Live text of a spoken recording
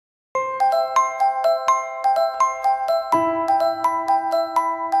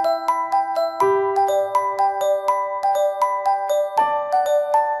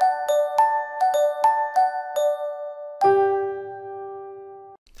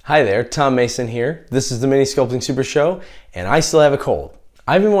Hi there, Tom Mason here. This is the Mini Sculpting Super Show, and I still have a cold.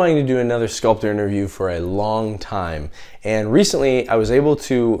 I've been wanting to do another sculptor interview for a long time, and recently I was able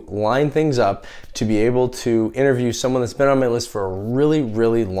to line things up to be able to interview someone that's been on my list for a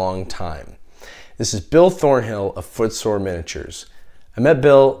really long time. This is Bill Thornhill of Footsore Miniatures. I met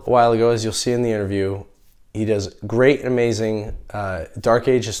Bill a while ago, as you'll see in the interview. He does great and amazing Dark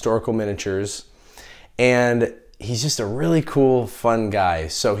Age historical miniatures, and he's just a really cool, fun guy.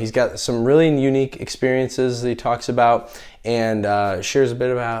 So he's got some really unique experiences that he talks about and shares a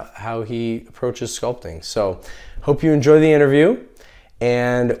bit about how he approaches sculpting. So hope you enjoy the interview,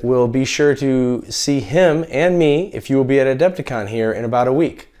 and we'll be sure to see him and me if you will be at AdeptiCon here in about a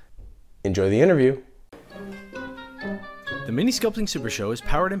week. Enjoy the interview. The Mini Sculpting Super Show is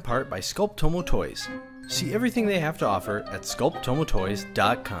powered in part by Sculptomo Toys. See everything they have to offer at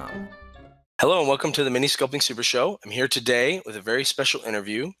sculptomotoys.com. Hello and welcome to the Mini Sculpting Super Show. I'm here today with a very special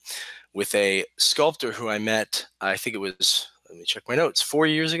interview with a sculptor who I met, I think it was, let me check my notes, 4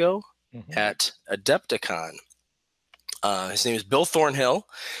 years ago at AdeptiCon. His name is Bill Thornhill.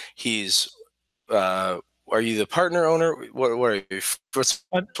 He's, are you the partner owner? What are you?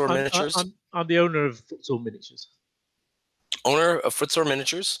 Footsore Miniatures? I'm the owner of Footsore Miniatures. Owner of Footsore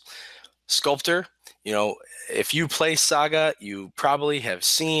Miniatures, sculptor. You know, if you play Saga, you probably have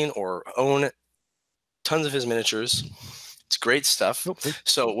seen or own tons of his miniatures. It's great stuff. Okay.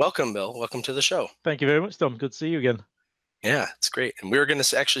 So welcome, Bill. Welcome to the show. Thank you very much, Tom. Good to see you again. Yeah, it's great. And we're going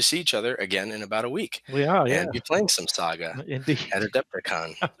to actually see each other again in about a week. We are, yeah. And be playing some Saga Indeed. at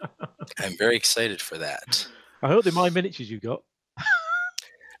AdeptiCon. I'm very excited for that. I hope they're my miniatures you got.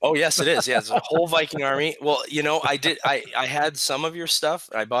 Oh, yes, it is. Yeah, it's a whole Viking army. Well, you know, I had some of your stuff.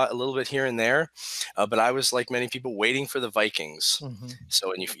 I bought a little bit here and there, but I was, like many people, waiting for the Vikings.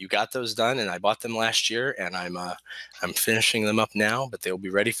 So, and you got those done, and I bought them last year, and I'm finishing them up now, but they'll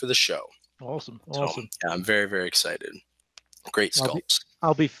be ready for the show. Awesome. So, yeah, I'm very excited. Great sculpts.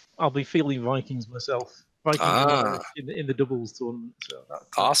 I'll be feeling Vikings myself. Vikings in the doubles tournament. So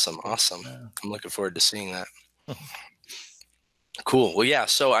awesome. Yeah. I'm looking forward to seeing that. Cool. Well, yeah.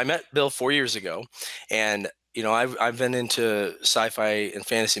 So I met Bill 4 years ago, and you know I've been into sci-fi and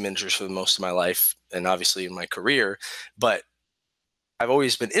fantasy miniatures for most of my life, and obviously in my career. But I've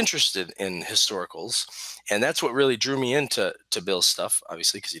always been interested in historicals, and that's what really drew me into Bill's stuff.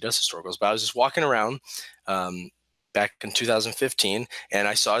 Obviously, because he does historicals. But I was just walking around back in 2015, and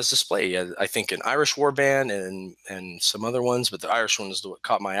I saw his display. He had, I think, an Irish warband and some other ones, but the Irish one is what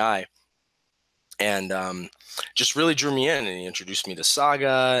caught my eye. And just really drew me in, and he introduced me to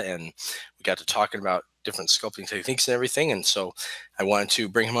Saga, and we got to talking about different sculpting techniques and everything. And so I wanted to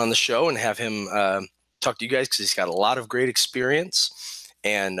bring him on the show and have him talk to you guys, because he's got a lot of great experience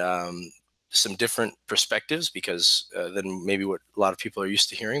and some different perspectives because than maybe what a lot of people are used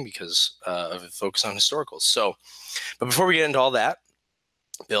to hearing because of the focus on historicals. So, but before we get into all that,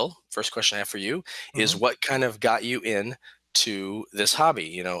 Bill, first question I have for you is what kind of got you in to this hobby,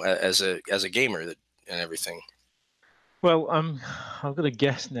 you know, as a gamer and everything? Well, I'm gonna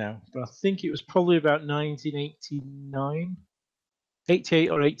guess now, but I think it was probably about 1989, 88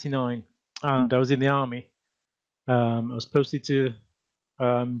 or 89, and I was in the army. I was posted to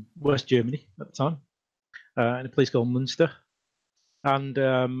West Germany at the time, in a place called Munster, and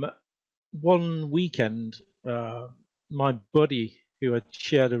one weekend, my buddy who I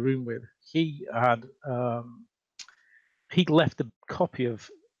shared a room with, he'd left a copy of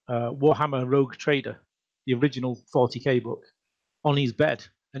Warhammer Rogue Trader, the original 40k book, on his bed,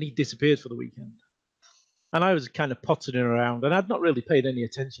 and he disappeared for the weekend. And I was kind of pottering around, and I'd not really paid any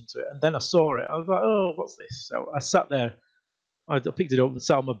attention to it. And then I saw it. I was like, "Oh, what's this?" So I sat there. I picked it up and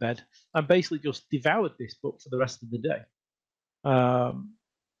sat on my bed, and basically just devoured this book for the rest of the day. And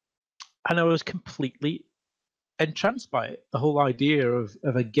I was completely entranced by it. The whole idea of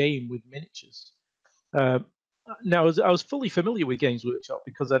a game with miniatures. Now, I was fully familiar with Games Workshop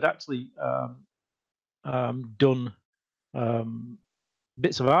because I'd actually done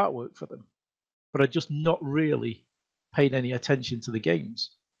bits of artwork for them, but I'd just not really paid any attention to the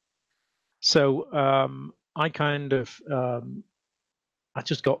games. So I kind of, I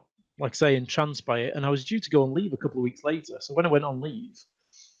just got, like I say, entranced by it, and I was due to go on leave a couple of weeks later. So when I went on leave,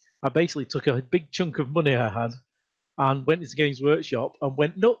 I basically took a big chunk of money I had and went into Games Workshop and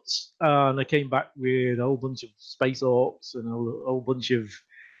went nuts. And I came back with a whole bunch of Space Orcs and a whole bunch of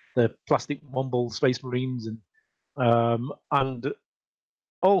the plastic Womble Space Marines and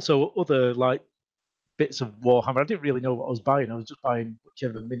also other like bits of Warhammer. I didn't really know what I was buying. I was just buying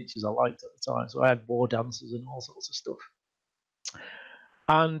whichever miniatures I liked at the time. So I had War Dancers and all sorts of stuff.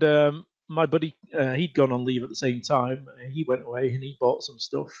 And my buddy, he'd gone on leave at the same time. He went away and he bought some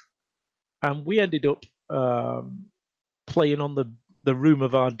stuff, and we ended up playing on the room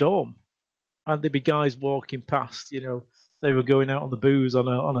of our dorm. And there'd be guys walking past, they were going out on the booze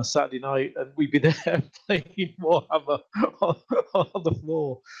on a Saturday night, and we'd be there playing Warhammer on the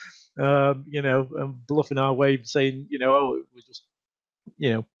floor, and bluffing our way, saying, oh, we're just,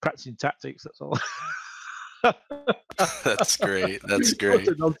 practicing tactics. That's all. That's great. That's great.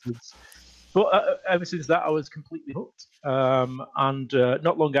 Utter nonsense. But ever since that, I was completely hooked. And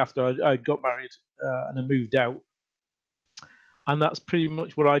not long after, I got married and I moved out. And that's pretty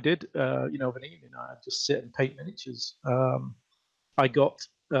much what I did. Of an evening, I'd just sit and paint miniatures. I got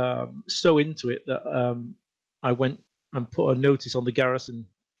so into it that I went and put a notice on the garrison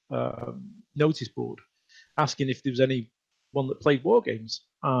notice board, asking if there was anyone that played war games,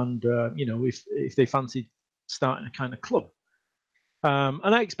 and if they fancied starting a kind of club.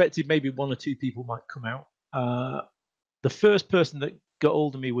 And I expected maybe one or two people might come out. The first person that got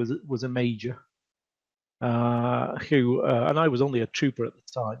hold of me was a major, who and I was only a trooper at the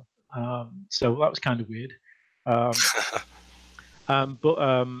time, so that was kind of weird. And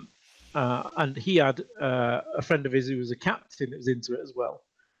he had a friend of his who was a captain that was into it as well.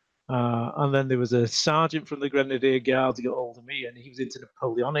 And then there was a sergeant from the Grenadier Guards who got hold of me, and he was into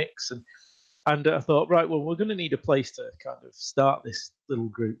Napoleonics. And I thought, right, well, we're going to need a place to kind of start this little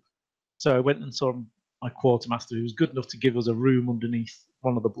group. So I went and saw my quartermaster, who was good enough to give us a room underneath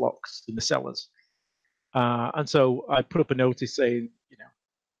one of the blocks in the cellars. And so I put up a notice saying,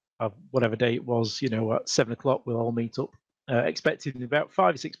 whatever day it was, at 7 o'clock, we'll all meet up, expecting about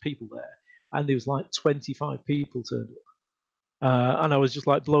 5 or 6 people there. And there was like 25 people turned up. And I was just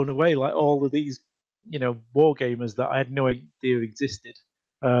like blown away, like all of these, war gamers that I had no idea existed,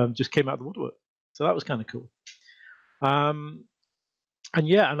 just came out of the woodwork. So that was kind of cool. And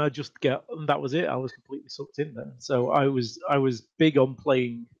I just and that was it. I was completely sucked in then. So I was big on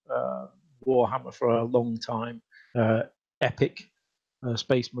playing Warhammer for a long time. Epic,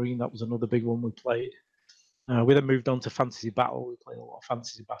 Space Marine, that was another big one we played. We then moved on to Fantasy Battle. We played a lot of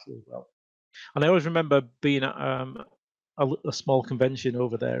Fantasy Battle as well. And I always remember being at a small convention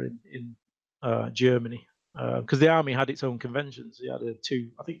over there in Germany, because the army had its own conventions. They had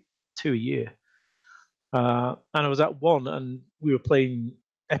two a year. And I was at one, and we were playing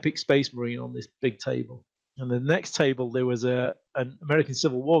Epic Space Marine on this big table. And the next table, there was an American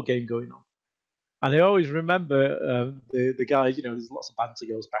Civil War game going on. And I always remember the guys, there's lots of banter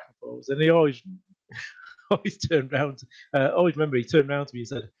goes back and forth. And he always turned around. Always remember he turned around to me and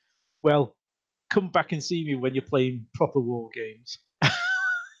said, "Well, come back and see me when you're playing proper war games."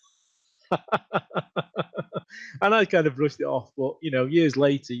 And I kind of brushed it off. But, years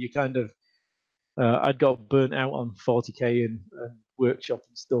later, you kind of, I'd got burnt out on 40K and workshop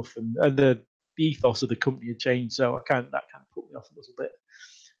and stuff. And the ethos of the company had changed. So that kind of put me off a little bit.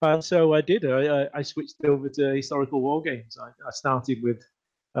 And so I did. I switched over to historical war games. I started with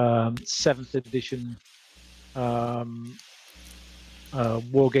 7th edition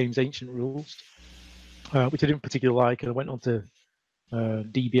War Games Ancient Rules, which I didn't particularly like. I went on to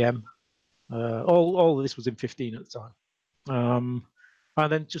DBM. All of this was in 15 at the time,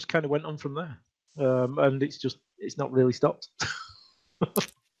 and then just kind of went on from there. And it's not really stopped.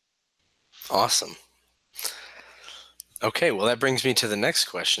 Awesome. Okay, well, that brings me to the next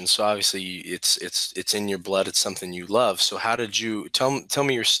question. So obviously, it's in your blood. It's something you love. So how did you tell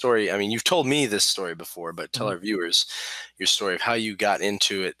me your story? I mean, you've told me this story before, but tell our viewers your story of how you got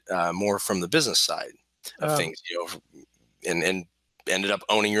into it more from the business side of things. And ended up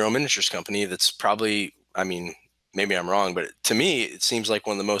owning your own miniatures company. That's probably, I mean, maybe I'm wrong, but to me, it seems like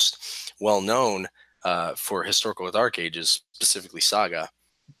one of the most well-known for historical Dark Ages, specifically Saga,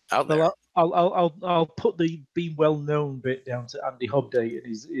 out there. Well, I'll put the being well known bit down to Andy Hobday and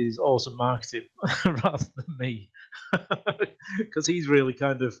his awesome marketing rather than me, because he's really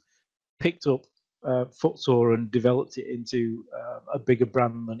kind of picked up Footsore and developed it into a bigger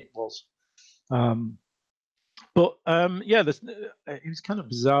brand than it was. But it was kind of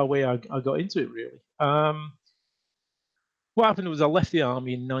bizarre way I got into it, really. What happened was I left the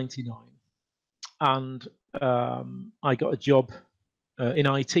army in '99, and I got a job in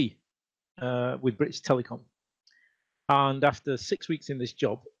IT with British Telecom. And after 6 weeks in this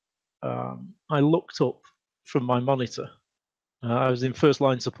job, I looked up from my monitor. I was in first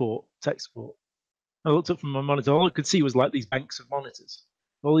line support, tech support. I looked up from my monitor. All I could see was like these banks of monitors,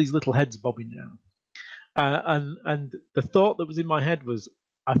 all these little heads bobbing down. And the thought that was in my head was,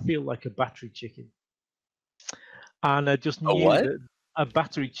 I feel like a battery chicken. And I just knew that a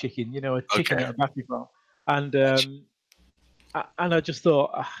battery chicken, a chicken at a battery farm. And and I just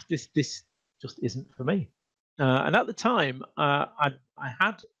thought, this just isn't for me. And at the time, I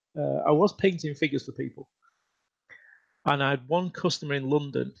was painting figures for people, and I had one customer in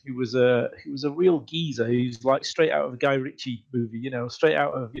London who was a real geezer. He's like straight out of a Guy Ritchie movie, straight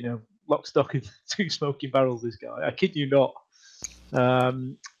out of Lock, Stock, and Two Smoking Barrels. This guy, I kid you not.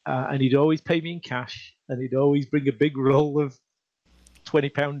 And he'd always pay me in cash, and he'd always bring a big roll of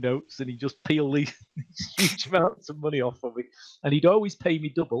 £20 notes, and he'd just peel these huge amounts of money off of me, and he'd always pay me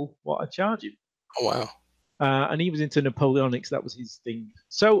double what I charge him. Oh wow! And he was into Napoleonics; that was his thing.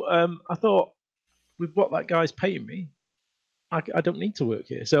 So I thought, with what that guy's paying me, I don't need to work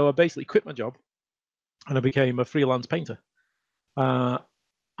here. So I basically quit my job, and I became a freelance painter.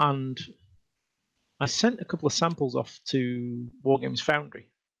 And I sent a couple of samples off to Wargames Foundry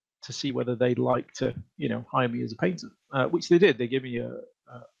to see whether they'd like to, hire me as a painter, which they did. They gave me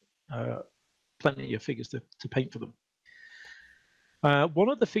plenty of figures to paint for them. One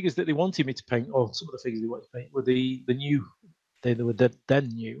of the figures that they wanted me to paint, or some of the figures they wanted to paint, were the new, they were then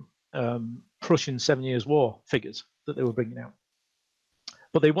new Prussian 7 Years' War figures that they were bringing out.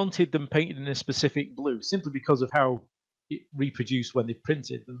 But they wanted them painted in a specific blue, simply because of how it reproduced when they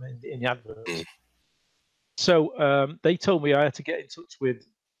printed them in the adverts. So they told me I had to get in touch with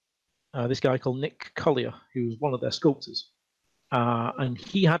this guy called Nick Collier, who was one of their sculptors. And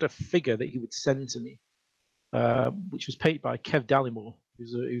he had a figure that he would send to me, which was painted by Kev Dallimore,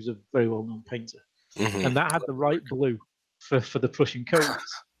 who's a very well-known painter. And that had the right blue for the Prussian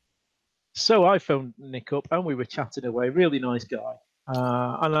coats. So I phoned Nick up, and we were chatting away. Really nice guy.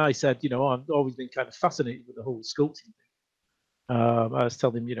 And I said, I've always been kind of fascinated with the whole sculpting thing. I was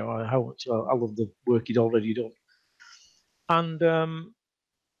telling him, how much I love the work he'd already done. And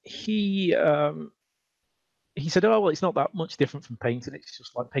he said, oh, well, it's not that much different from painting. It's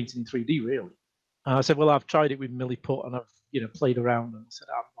just like painting in 3D, really. And I said, well, I've tried it with milliput, and I've played around. And I said,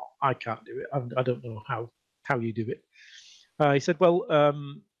 I can't do it. I don't know how you do it. He said, well,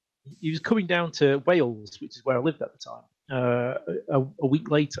 he was coming down to Wales, which is where I lived at the time, a week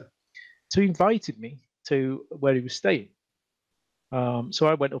later. So he invited me to where he was staying. So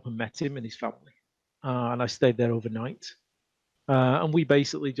I went up and met him and his family, and I stayed there overnight. And we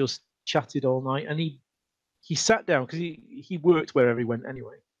basically just chatted all night. And he sat down, because he worked wherever he went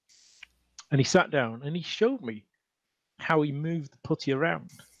anyway. And he sat down and he showed me how he moved the putty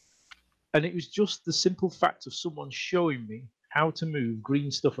around. And it was just the simple fact of someone showing me how to move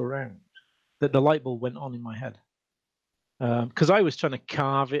green stuff around that the light bulb went on in my head. Because I was trying to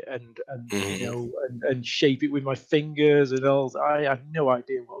carve it and shape it with my fingers and all. I had no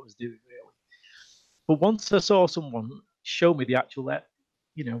idea what I was doing, really. But once I saw someone show me the actual,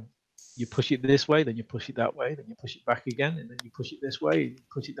 you push it this way, then you push it that way, then you push it back again, and then you push it this way, and you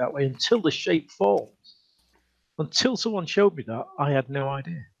push it that way until the shape forms. Until someone showed me that, I had no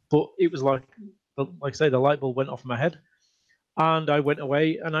idea. But it was like I say, the light bulb went off in my head, and I went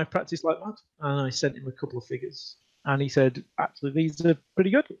away and I practiced like that. And I sent him a couple of figures, and he said, actually, these are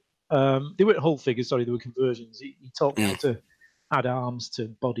pretty good. They weren't whole figures, sorry, they were conversions. He taught me how to add arms to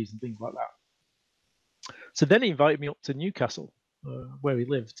bodies and things like that. So then he invited me up to Newcastle, where he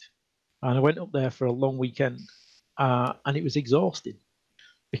lived. And I went up there for a long weekend, and it was exhausting,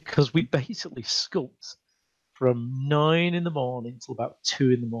 because we basically sculpt from 9 in the morning till about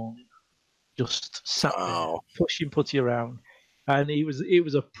 2 in the morning, just sat there pushing putty around, and it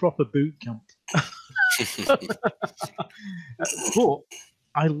was a proper boot camp. But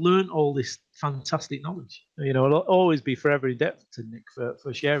I learned all this fantastic knowledge. I'll always be forever indebted to Nick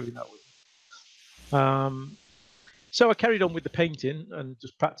for sharing that with me. So I carried on with the painting and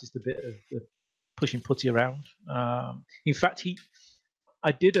just practiced a bit of the pushing putty around. In fact,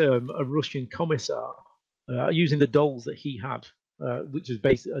 I did a Russian commissar using the dolls that he had, which is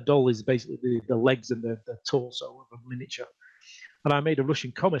basically a doll is basically the legs and the torso of a miniature. And I made a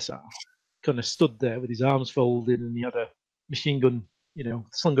Russian commissar, kind of stood there with his arms folded, and he had a machine gun,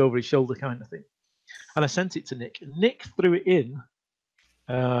 slung over his shoulder kind of thing. And I sent it to Nick. And Nick threw it in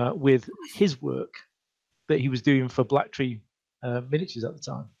with his work that he was doing for Black Tree Miniatures at the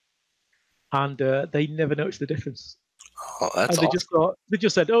time, and they never noticed the difference. Oh, that's and awesome. they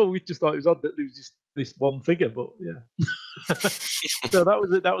just said, "Oh, we just thought it was odd that there was just this one figure," but yeah. So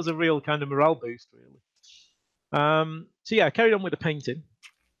that was a real kind of morale boost, really. So yeah, I carried on with the painting,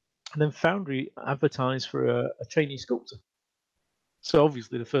 and then Foundry advertised for a trainee sculptor. So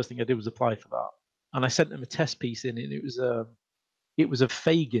obviously, the first thing I did was apply for that, and I sent them a test piece in, and it was a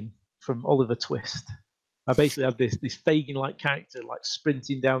Fagin from Oliver Twist. I basically had this Fagin-like character, like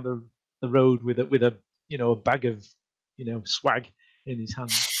sprinting down the road with a bag of swag in his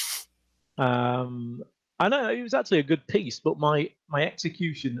hand. I know it was actually a good piece, but my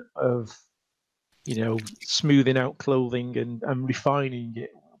execution of, you know, smoothing out clothing and refining it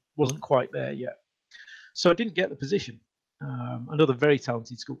wasn't quite there yet. So I didn't get the position. Another very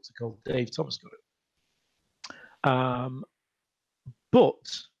talented sculptor called Dave Thomas got it.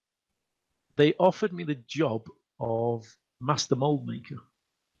 But they offered me the job of master mold maker.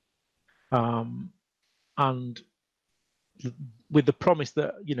 And with the promise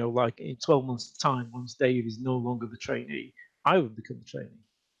that, you know, like in 12 months' time, once Dave is no longer the trainee, I would become the trainee.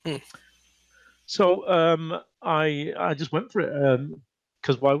 Hmm. So I just went for it,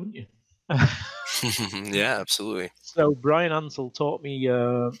 because why wouldn't you? Yeah, absolutely. So Brian Ansell taught me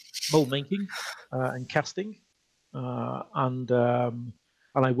mold making and casting, and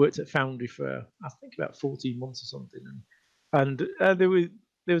I worked at Foundry for I think about 14 months or something, and there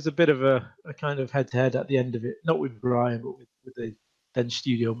was a bit of a kind of head to head at the end of it, not with Brian but with the then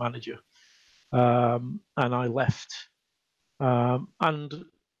studio manager, and I left, and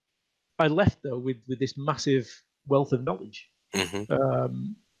I left though with this massive wealth of knowledge.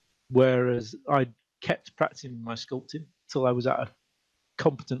 Hmm. Whereas I kept practicing my sculpting till I was at a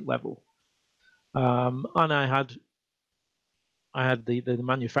competent level, and I had the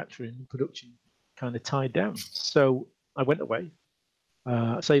manufacturing production kind of tied down. So I went away,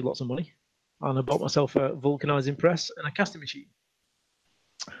 saved lots of money, and I bought myself a vulcanizing press and a casting machine.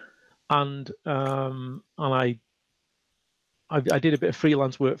 And I did a bit of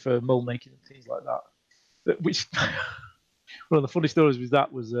freelance work for mold making and things like that. Which one of the funny stories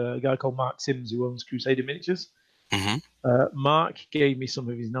was a guy called Mark Sims who owns Crusader Miniatures. Hmm. Mark gave me some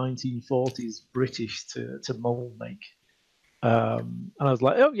of his 1940s British to mold make, and I was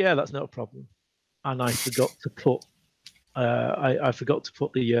like, "Oh yeah, that's not a problem." And I forgot to put I forgot to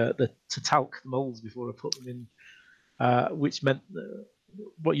put the to talc molds before I put them in, which meant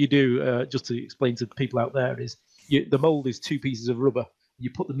what you do, just to explain to people out there, is the mold is 2 pieces of rubber.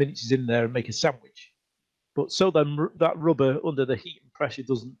 You put the miniatures in there and make a sandwich. But so that rubber under the heat and pressure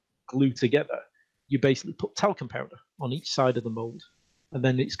doesn't glue together, you basically put talcum powder on each side of the mold, and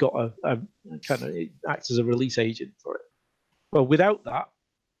then it's got a kind of, it acts as a release agent for it. Well, without that,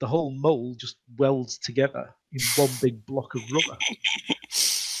 the whole mold just welds together in one big block of rubber.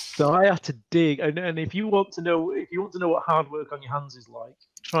 So I had to dig, and if you want to know what hard work on your hands is like,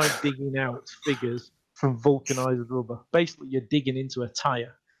 try digging out figures from vulcanized rubber. Basically, you're digging into a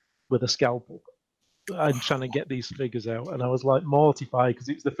tire with a scalpel and trying to get these figures out. And I was like mortified because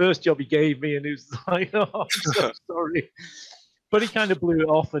it was the first job he gave me, and he was like, "Oh, I'm so sorry." But he kind of blew it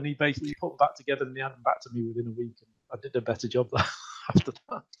off, and he basically put them back together, and he had them back to me within a week. And I did a better job after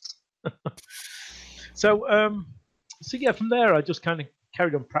that. So, so yeah, from there I just kind of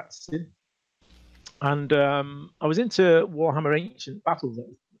carried on practicing, and I was into Warhammer Ancient Battles at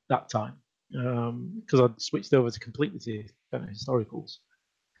that time, because I'd switched over to completely to kind of historicals,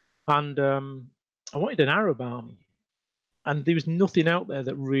 and I wanted an Arab army, and there was nothing out there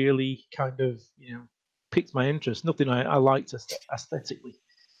that really kind of, you know, piqued my interest. Nothing I liked aesthetically.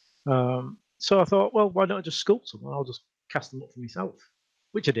 So I thought, well, why don't I just sculpt them? I'll just cast them up for myself,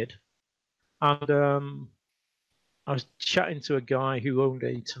 which I did. And I was chatting to a guy who owned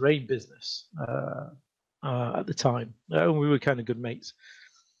a terrain business at the time, and we were kind of good mates.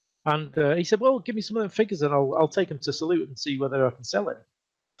 And he said, "Well, give me some of them figures, and I'll take them to Salute and see whether I can sell it."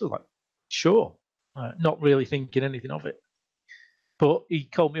 So I was like, "Sure," not really thinking anything of it. But he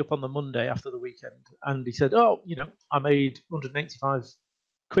called me up on the Monday after the weekend, and he said, "Oh, you know, I made 185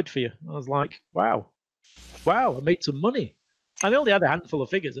 quid for you." And I was like, "Wow, wow, I made some money." I only had a handful of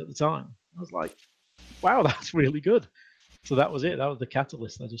figures at the time. I was like, "Wow, that's really good." So that was it. That was the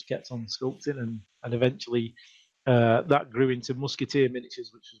catalyst. I just kept on sculpting, and eventually that grew into Musketeer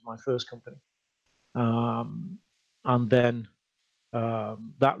Miniatures, which was my first company. And then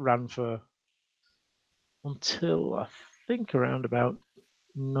that ran for until I think around about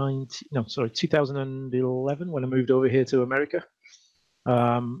 2011, when I moved over here to America.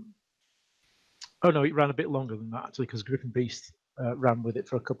 Oh no, it ran a bit longer than that actually, because Grip and Beast ran with it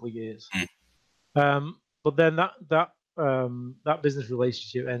for a couple of years. But then that business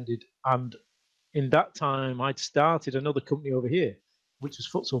relationship ended, and in that time I'd started another company over here, which was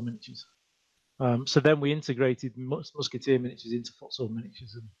Futsal Miniatures. So then we integrated Musketeer Miniatures into Futsal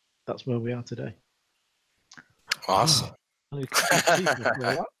Miniatures, and that's where we are today. Awesome. Oh,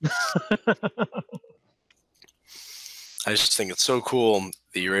 I just think it's so cool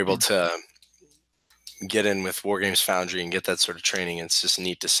that you're able to get in with Wargames Foundry and get that sort of training. It's just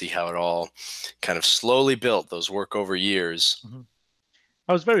neat to see how it all kind of slowly built, those work over years. Mm-hmm.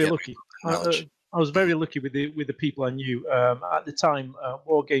 I was very lucky. I was very lucky with the people I knew at the time.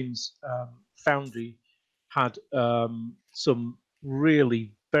 Wargames Foundry had some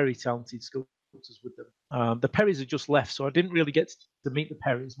really very talented sculptors with them. The Perrys had just left, so I didn't really get to meet the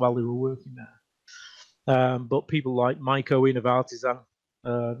Perrys while they were working there. But people like Mike Owen of Artisan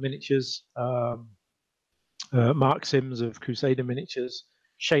Miniatures, Mark Sims of Crusader Miniatures,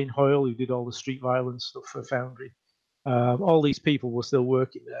 Shane Hoyle, who did all the Street Violence stuff for Foundry. All these people were still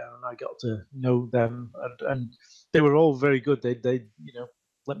working there, and I got to know them, and they were all very good. They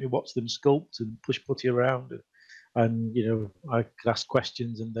let me watch them sculpt and push putty around, and I could ask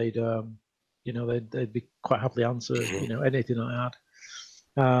questions, and they'd be quite happily answer anything I had.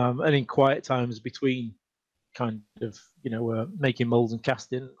 And in quiet times between kind of making molds and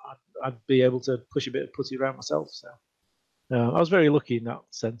casting, I'd be able to push a bit of putty around myself. So I was very lucky in that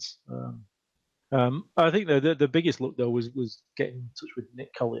sense. I think the biggest luck though was getting in touch with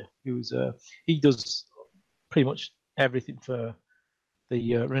Nick Collier, who's he does pretty much everything for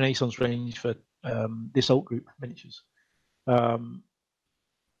the Renaissance range for the Assault Group miniatures.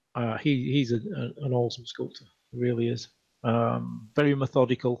 He's an awesome sculptor, he really is. Very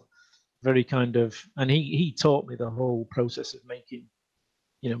methodical, very kind of, and he taught me the whole process of making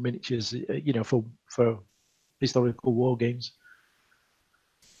miniatures for historical war games.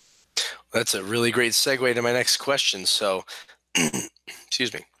 That's a really great segue to my next question. So,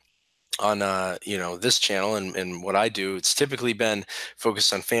 excuse me. On this channel and what I do, it's typically been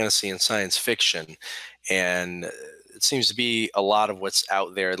focused on fantasy and science fiction, and it seems to be a lot of what's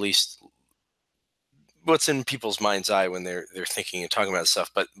out there, at least what's in people's mind's eye when they're thinking and talking about stuff.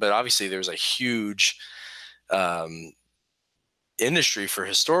 But obviously, there's a huge industry for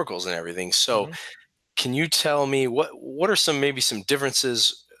historicals and everything. So, can you tell me what are maybe some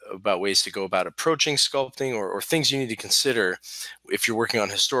differences about ways to go about approaching sculpting, or things you need to consider if you're working on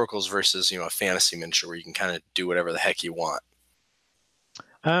historicals versus a fantasy miniature where you can kind of do whatever the heck you want?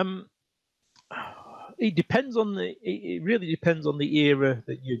 It depends on it really depends on the era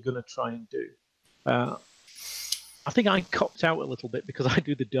that you're going to try and do. I think I copped out a little bit because I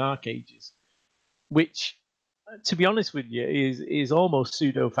do the Dark Ages, which, to be honest with you, is almost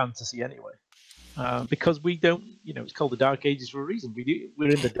pseudo fantasy anyway. Because we don't, it's called the Dark Ages for a reason. We're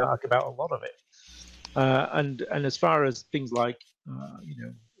in the dark about a lot of it, and as far as things like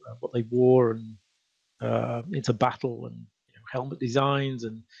what they wore and into battle and helmet designs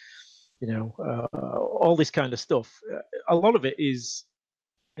and all this kind of stuff, a lot of it's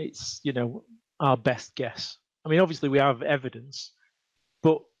our best guess. I mean, obviously we have evidence,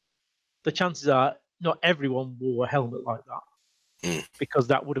 but the chances are not everyone wore a helmet like that. Because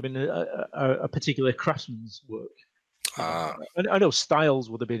that would have been a particular craftsman's work. I know styles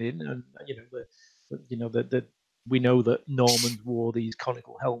would have been in, and we know that Normans wore these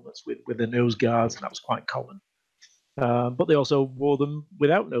conical helmets with the nose guards, and that was quite common. But they also wore them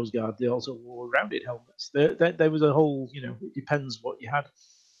without nose guard. They also wore rounded helmets. There was a whole, it depends what you had.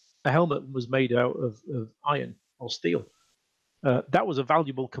 A helmet was made out of iron or steel. That was a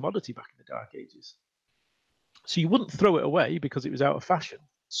valuable commodity back in the Dark Ages. So you wouldn't throw it away because it was out of fashion.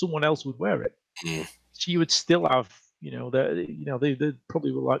 Someone else would wear it. So you would still have, they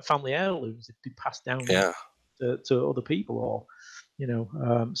probably were like family heirlooms that be passed down to other people, or,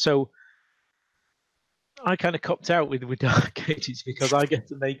 so I kind of copped out with Dark Ages because I get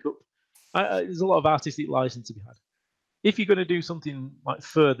to make up. There's a lot of artistic license to be had. If you're going to do something like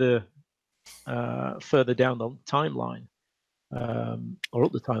further down the timeline, or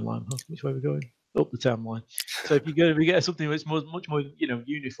up the timeline, which way we're going? Up the timeline. So if you get something that's much more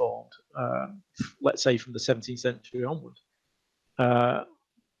uniformed, let's say from the 17th century onward, the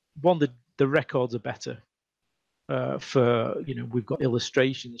records are better. For we've got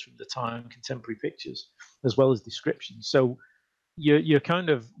illustrations from the time, contemporary pictures, as well as descriptions. So you're kind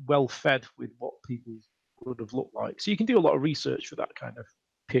of well fed with what people would have looked like. So you can do a lot of research for that kind of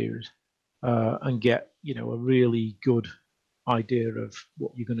period, and get a really good idea of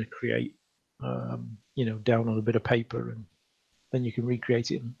what you're going to create. Down on a bit of paper, and then you can recreate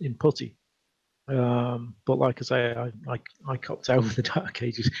it in putty. But like I say, I copped out with the Dark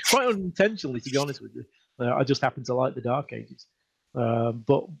Ages quite unintentionally, to be honest with you. I just happened to like the Dark Ages.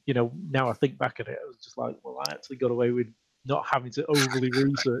 But now I think back at it, I was just like, well, I actually got away with not having to overly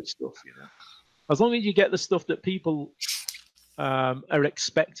research stuff. As long as you get the stuff that people are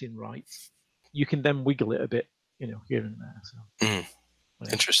expecting right, you can then wiggle it a bit, here and there. So. Yeah.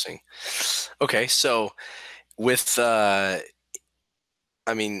 Interesting. Okay, so with any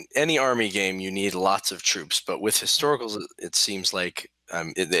army game, you need lots of troops, but with historicals, it seems like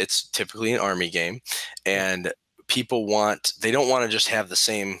it's typically an army game, and people they don't want to just have the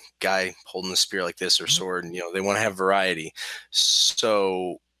same guy holding the spear like this or sword, and they want to have variety.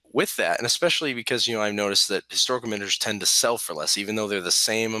 So with that, and especially because, I've noticed that historical miniatures tend to sell for less, even though they're the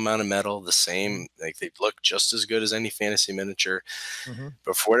same amount of metal, the Mhm. same, like they look just as good as any fantasy miniature, Mhm.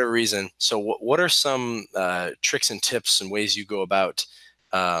 but for whatever reason. So, what are some tricks and tips and ways you go about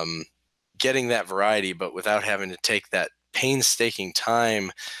um, getting that variety, but without having to take that painstaking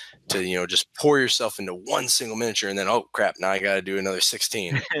time to, just pour yourself into one single miniature and then, oh crap, now I got to do another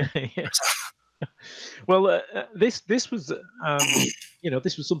 16. Yeah. Well, this was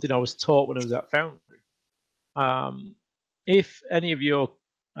this was something I was taught when I was at Foundry. Um, if any of your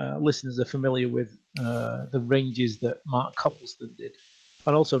listeners are familiar with the ranges that Mark Coppleston did,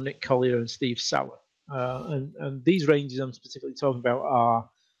 and also Nick Collier and Steve Sauer, and these ranges I'm specifically talking about are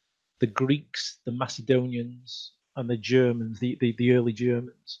the Greeks, the Macedonians, and the Germans, the early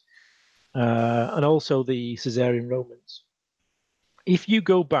Germans, and also the Caesarean Romans. If you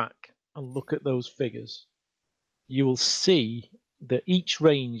go back and look at those figures, you will see that each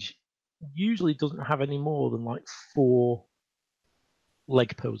range usually doesn't have any more than like 4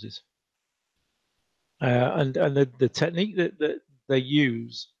 leg poses. And the technique that they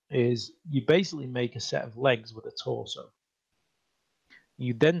use is you basically make a set of legs with a torso.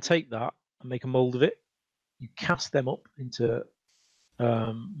 You then take that and make a mold of it. You cast them up into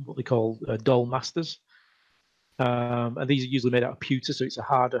what they call doll masters, and these are usually made out of pewter, so it's a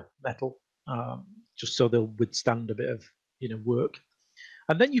harder metal, just so they'll withstand a bit of work.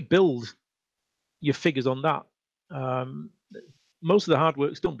 And then you build your figures on that. Um, Most of the hard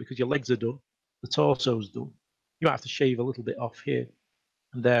work's done because your legs are done, the torso's done. You might have to shave a little bit off here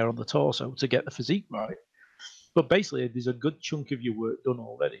and there on the torso to get the physique right. But basically, there's a good chunk of your work done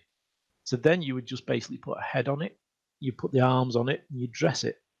already. So then you would just basically put a head on it, you put the arms on it, and you dress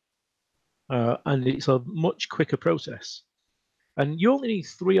it. And it's a much quicker process. And you only need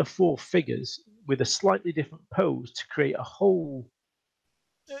 3 or 4 figures with a slightly different pose to create a whole.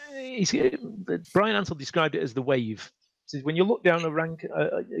 Brian Ansell described it as the wave. So when you look down a rank,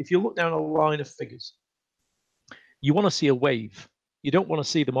 if you look down a line of figures, you want to see a wave. You don't want to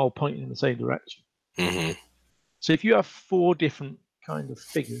see them all pointing in the same direction. Mm-hmm. So if you have 4 different kind of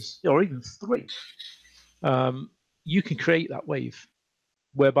figures, or even 3, you can create that wave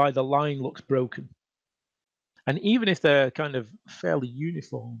whereby the line looks broken. And even if they're kind of fairly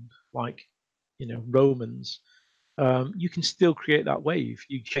uniformed, like Romans, you can still create that wave.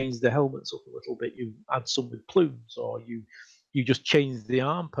 You change the helmets up a little bit. You add some with plumes, or you just change the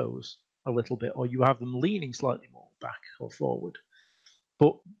arm pose a little bit, or you have them leaning slightly more back or forward.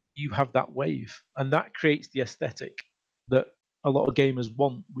 But you have that wave, and that creates the aesthetic that a lot of gamers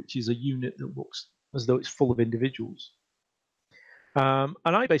want, which is a unit that looks as though it's full of individuals. And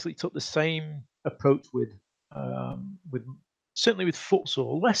I basically took the same approach with certainly with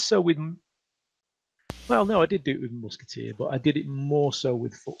Footsore, less so with. Well, no, I did do it with Musketeer, but I did it more so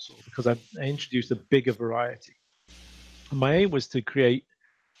with Footsore because I introduced a bigger variety. And my aim was to create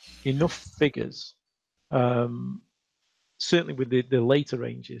enough figures, certainly with the later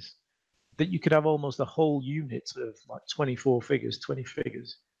ranges, that you could have almost a whole unit of like 24 figures, 20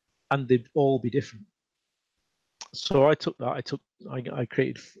 figures, and they'd all be different. So I took that. I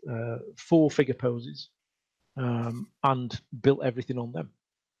created 4 figure poses and built everything on them.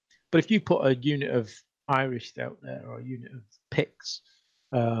 But if you put a unit of Irish out there, or a unit of Picts,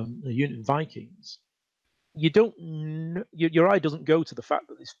 a unit of Vikings, you don't. Your eye doesn't go to the fact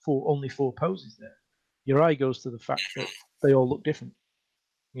that there's only 4 poses there. Your eye goes to the fact that they all look different.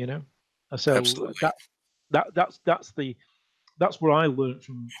 You know, so Absolutely. that's what I learned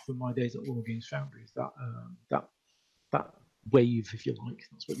from my days at Wargames Foundry. Is that wave, if you like.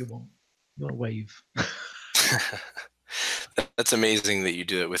 That's what you want. You want a wave. That's amazing that you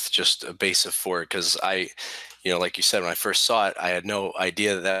do it with just a base of 4, because like you said, when I first saw it, I had no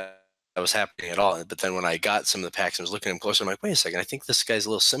idea that was happening at all. But then when I got some of the packs and was looking at them closer, I'm like, wait a second, I think this guy's a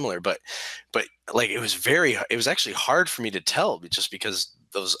little similar. But like it was actually hard for me to tell, just because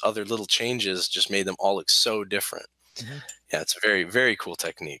those other little changes just made them all look so different. Mm-hmm. Yeah, it's a very, very cool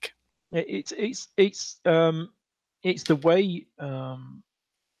technique. It's the way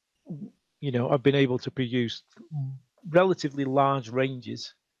I've been able to produce relatively large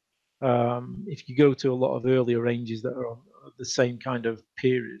ranges. If you go to a lot of earlier ranges that are on the same kind of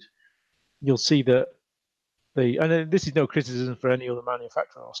period, you'll see that and this is no criticism for any other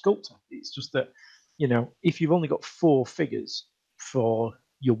manufacturer or sculptor. It's just that if you've only got 4 figures for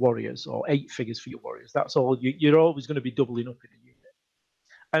your warriors, or 8 figures for your warriors, that's all. You're always going to be doubling up in a unit,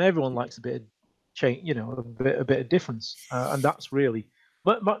 and everyone likes a bit of change, a bit of difference, and that's really.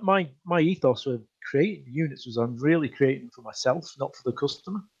 But my ethos of creating units was I'm really creating for myself, not for the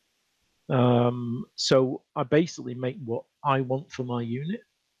customer. So I basically make what I want for my unit,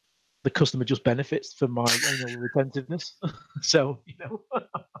 the customer just benefits from my anal retentiveness. So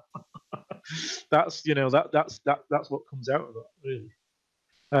that's that's what comes out of that, really.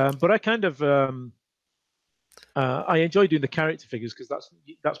 But I kind of I enjoy doing the character figures because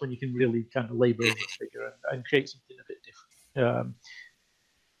that's when you can really kind of labour over a figure and create something a bit different.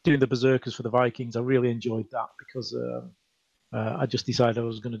 Doing the berserkers for the Vikings, I really enjoyed that because I just decided I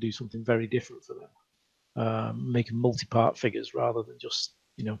was going to do something very different for them, making multi-part figures rather than just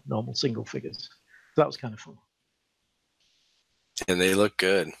normal single figures. So that was kind of fun. And they look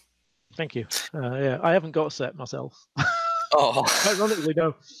good. Thank you. Yeah, I haven't got a set myself. Oh, Ironically,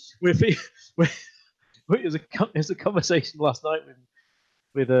 no. It was a conversation last night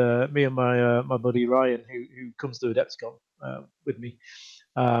with me and my buddy Ryan, who comes to AdeptiCon with me,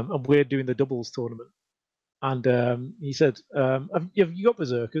 and we're doing the doubles tournament. And he said, have you got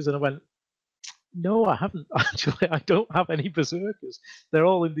berserkers? And I went, no, I haven't actually. I don't have any berserkers. They're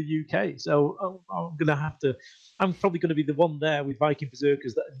all in the UK, so I'm probably going to be the one there with Viking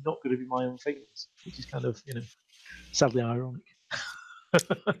berserkers that are not going to be my own figures, which is kind of sadly ironic.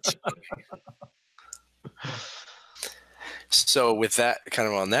 So with that, kind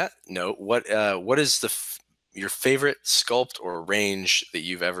of on that note, what is your favorite sculpt or range that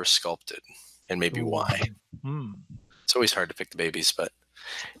you've ever sculpted, and maybe why? It's always hard to pick the babies, but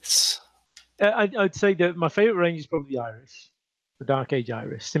it's... I'd say that my favorite range is probably the Iris, the Dark Age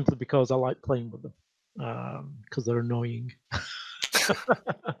Iris, simply because I like playing with them, because they're annoying.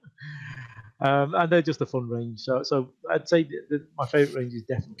 And they're just a fun range. So I'd say that my favorite range is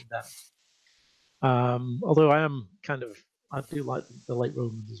definitely them. Although I do like the late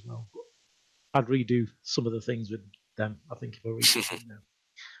Romans as well. But I'd redo some of the things with them, I think, if I redo them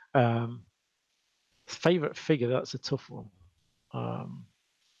now. Favorite figure, that's a tough one.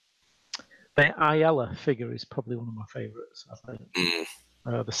 The Ayala figure is probably one of my favorites, I think.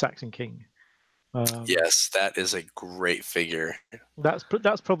 The Saxon King. Yes, that is a great figure. That's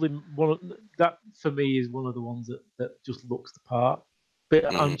probably that for me is one of the ones that just looks the part. But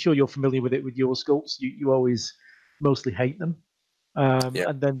I'm sure you're familiar with it with your sculpts. You always mostly hate them,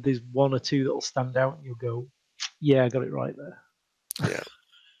 and then there's one or two that'll stand out, and you'll go, "Yeah, I got it right there." Yeah.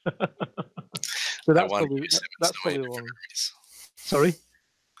 So that's probably the one. Sorry.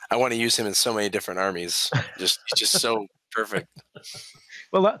 I want to use him in so many different armies. He's just so perfect.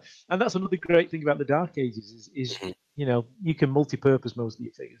 Well, that's another great thing about the Dark Ages is you can multi-purpose most of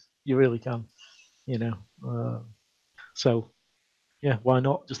your figures. You really can, So, yeah, why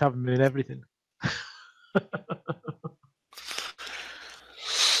not just have them in everything?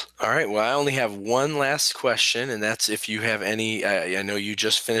 All right. Well, I only have one last question, and that's if you have any. I know you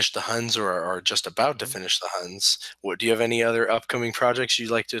just finished the Huns or are just about to finish the Huns. Do you have any other upcoming projects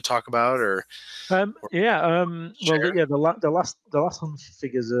you'd like to talk about, or? Well, the last Huns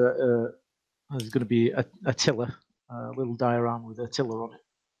figures is going to be Attila, a little diorama with Attila on it,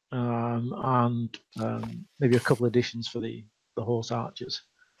 and maybe a couple editions for the horse archers.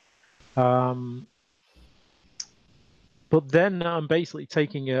 But then I'm basically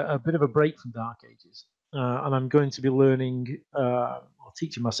taking a bit of a break from Dark Ages, and I'm going to be learning, or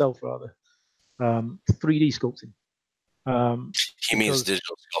teaching myself rather, 3D sculpting. He means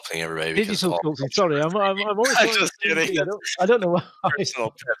digital sculpting, everybody. Digital sculpting. Sorry, I'm always just kidding. I don't know why. Personal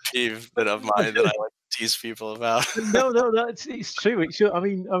pet peeve of mine that I like to tease people about. No, it's true. It should. I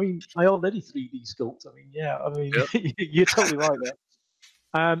mean, I already 3D sculpt. Yep. You're totally right there.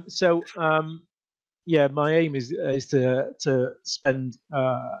 Yeah, my aim is to spend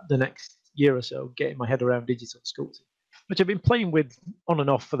the next year or so getting my head around digital sculpting, which I've been playing with on and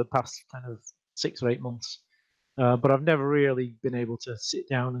off for the past kind of 6 or 8 months, but I've never really been able to sit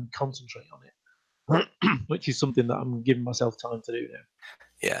down and concentrate on it, which is something that I'm giving myself time to do now.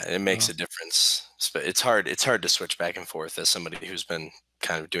 Yeah, it makes a difference. It's hard to switch back and forth as somebody who's been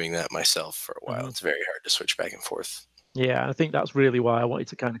kind of doing that myself for a while. It's very hard to switch back and forth. Yeah, I think that's really why I wanted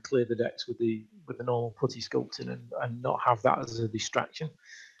to kind of clear the decks with the normal putty sculpting and not have that as a distraction.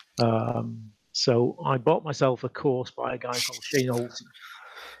 So I bought myself a course by a guy called Shane Olsen,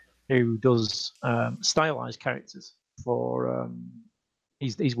 who does stylized characters for.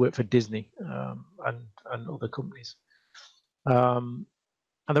 He's worked for Disney and other companies. And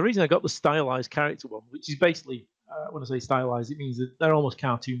the reason I got the stylized character one, which is basically when I say stylized, it means that they're almost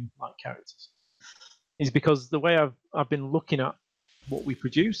cartoon-like characters, is because the way I've been looking at what we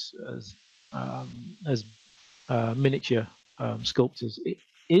produce as miniature sculptors, it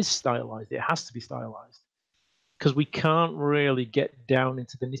is stylized. It has to be stylized because we can't really get down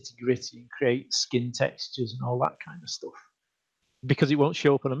into the nitty-gritty and create skin textures and all that kind of stuff because it won't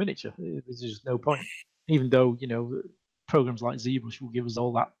show up on a miniature. There's just no point. Even though programs like ZBrush will give us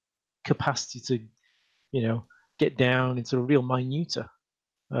all that capacity to, get down into a real minutia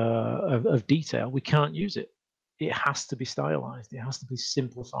of detail, we can't use it. It has to be stylized. It has to be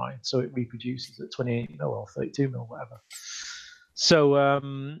simplified so it reproduces at 28 mil or 32 mil, whatever. So,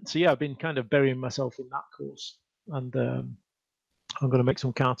 yeah, I've been kind of burying myself in that course, and I'm going to make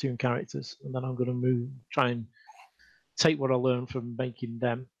some cartoon characters, and then I'm going to try and take what I learned from making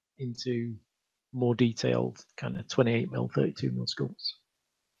them into more detailed kind of 28 mil, 32 mil sculpts.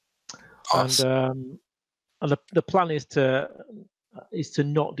 Awesome. And the plan is to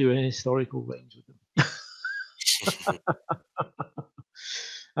not do an historical range with them.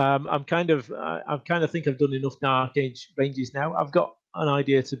 I kind of think I've done enough Dark Age ranges now. I've got an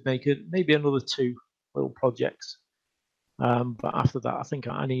idea to make maybe another 2 little projects. But after that, I think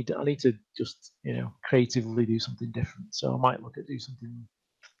I need to just creatively do something different. So I might look at do something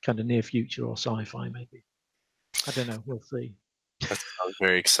kind of near future or sci-fi maybe. I don't know. We'll see. That sounds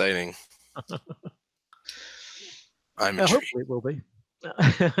very exciting. I'm intrigued. Hopefully it will be.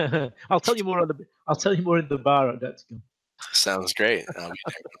 I'll tell you more in the bar at AdeptiCon. Sounds great. I'll be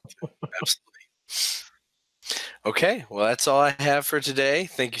there. Absolutely. Okay, well, that's all I have for today.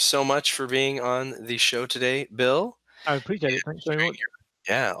 Thank you so much for being on the show today, Bill. I appreciate it. Thanks very much.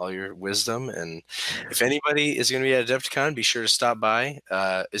 All your wisdom. And if anybody is going to be at AdeptiCon, be sure to stop by.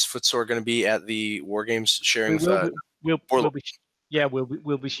 Is Footsore going to be at the Wargames sharing? We'll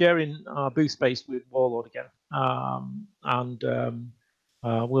be sharing our booth space with Warlord again,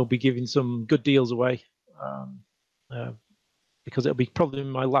 we'll be giving some good deals away because it'll be probably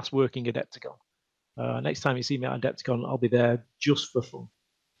my last working Adepticon. Next time you see me at Adepticon, I'll be there just for fun.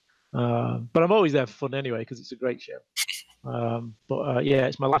 But I'm always there for fun anyway because it's a great show.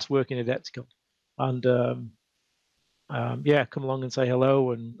 It's my last working Adepticon, and come along and say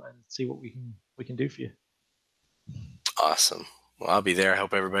hello and see what we can do for you. Awesome. Well, I'll be there. I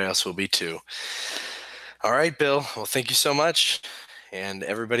hope everybody else will be too. All right, Bill. Well, thank you so much. And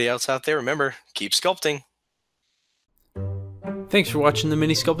everybody else out there, remember, keep sculpting. Thanks for watching the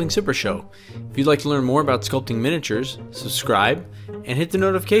Mini Sculpting Super Show. If you'd like to learn more about sculpting miniatures, subscribe and hit the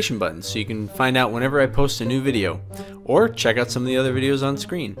notification button so you can find out whenever I post a new video, or check out some of the other videos on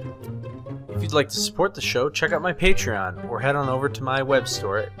screen. If you'd like to support the show, check out my Patreon or head on over to my web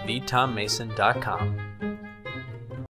store at thetommason.com.